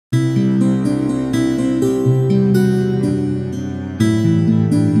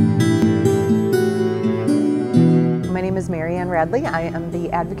Radley. I am the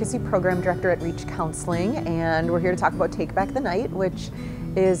Advocacy Program Director at Reach Counseling, and we're here to talk about Take Back the Night, which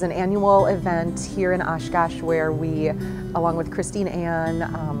is an annual event here in Oshkosh where we, along with Christine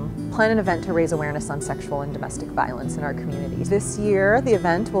Ann, plan an event to raise awareness on sexual and domestic violence in our community. This year, the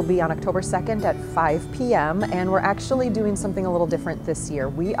event will be on October 2nd at 5 p.m. and we're actually doing something a little different this year.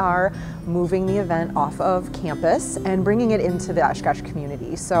 We are moving the event off of campus and bringing it into the Oshkosh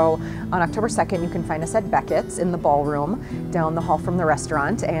community. So on October 2nd, you can find us at Beckett's in the ballroom down the hall from the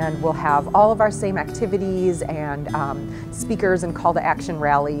restaurant, and we'll have all of our same activities and speakers and call to action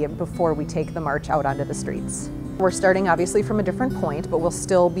rally before we take the march out onto the streets. We're starting obviously from a different point, but we'll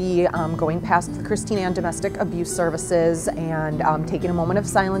still be going past the Christine Ann Domestic Abuse Services and taking a moment of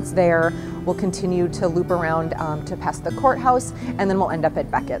silence there. We'll continue to loop around to past the courthouse, and then we'll end up at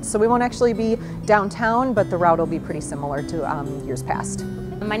Beckett's. So we won't actually be downtown, but the route will be pretty similar to years past.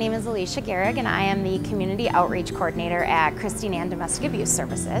 My name is Alicia Gehrig, and I am the Community Outreach Coordinator at Christine Ann Domestic Abuse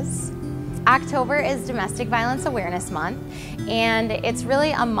Services. October is Domestic Violence Awareness Month, and it's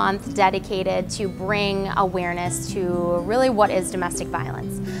really a month dedicated to bring awareness to really what is domestic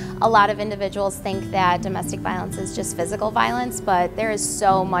violence. A lot of individuals think that domestic violence is just physical violence, but there is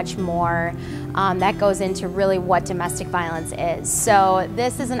so much more that goes into really what domestic violence is. So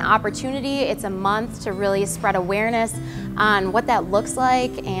this is an opportunity, it's a month to really spread awareness on what that looks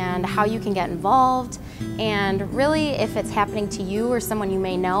like and how you can get involved, and really if it's happening to you or someone you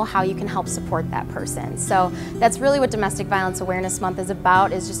may know, how you can help support that person. So that's really what Domestic Violence Awareness Month is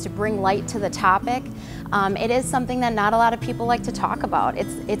about, is just to bring light to the topic. It is something that not a lot of people like to talk about.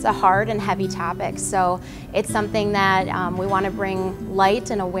 It's a hard and heavy topic, so it's something that we want to bring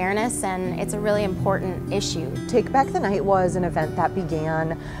light and awareness, and it's a really important issue. Take Back the Night was an event that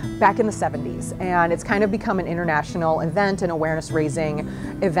began back in the 70s, and it's kind of become an international event, an awareness-raising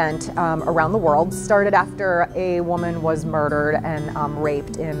event around the world. Started after a woman was murdered and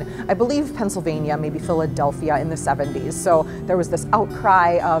raped in, I believe, Pennsylvania, maybe Philadelphia in the 70s. So there was this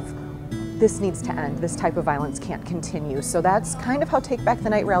outcry of, this needs to end, this type of violence can't continue. So that's kind of how Take Back the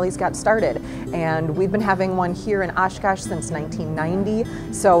Night rallies got started. And we've been having one here in Oshkosh since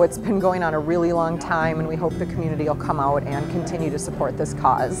 1990. So it's been going on a really long time, and we hope the community will come out and continue to support this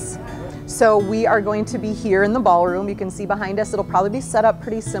cause. So we are going to be here in the ballroom. You can see behind us, it'll probably be set up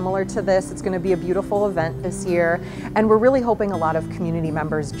pretty similar to this. It's going to be a beautiful event this year, and we're really hoping a lot of community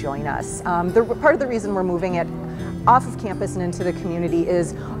members join us. Part of the reason we're moving it off of campus and into the community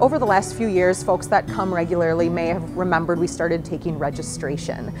is over the last few years, folks that come regularly may have remembered we started taking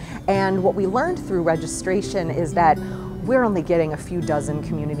registration. And what we learned through registration is that we're only getting a few dozen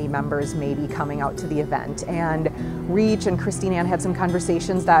community members maybe coming out to the event. And Reach and Christine Ann had some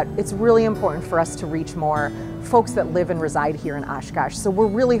conversations that it's really important for us to reach more folks that live and reside here in Oshkosh. So we're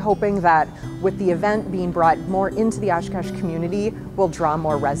really hoping that with the event being brought more into the Oshkosh community, we'll draw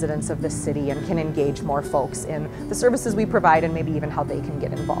more residents of the city and can engage more folks in the services we provide and maybe even how they can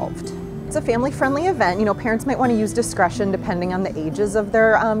get involved. It's a family-friendly event. You know, parents might want to use discretion depending on the ages of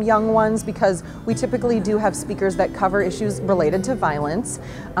their young ones, because we typically do have speakers that cover issues related to violence.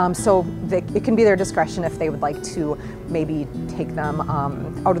 So it can be their discretion if they would like to maybe take them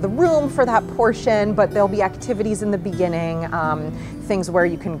out of the room for that portion, but there'll be activities in the beginning, things where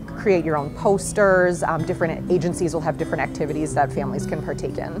you can create your own posters. Different agencies will have different activities that families can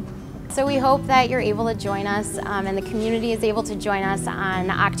partake in. So we hope that you're able to join us and the community is able to join us on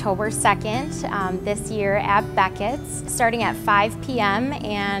October 2nd this year at Beckett's, starting at 5 p.m.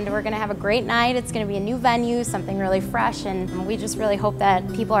 and we're going to have a great night. It's going to be a new venue, something really fresh, and we just really hope that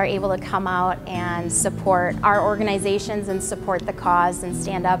people are able to come out and support our organizations and support the cause and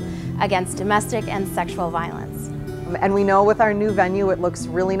stand up against domestic and sexual violence. And we know with our new venue, it looks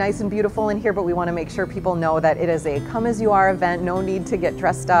really nice and beautiful in here, but we want to make sure people know that it is a come as you are event. No need to get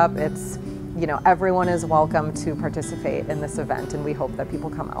dressed up. It's, you know, everyone is welcome to participate in this event, and we hope that people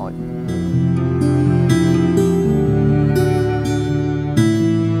come out.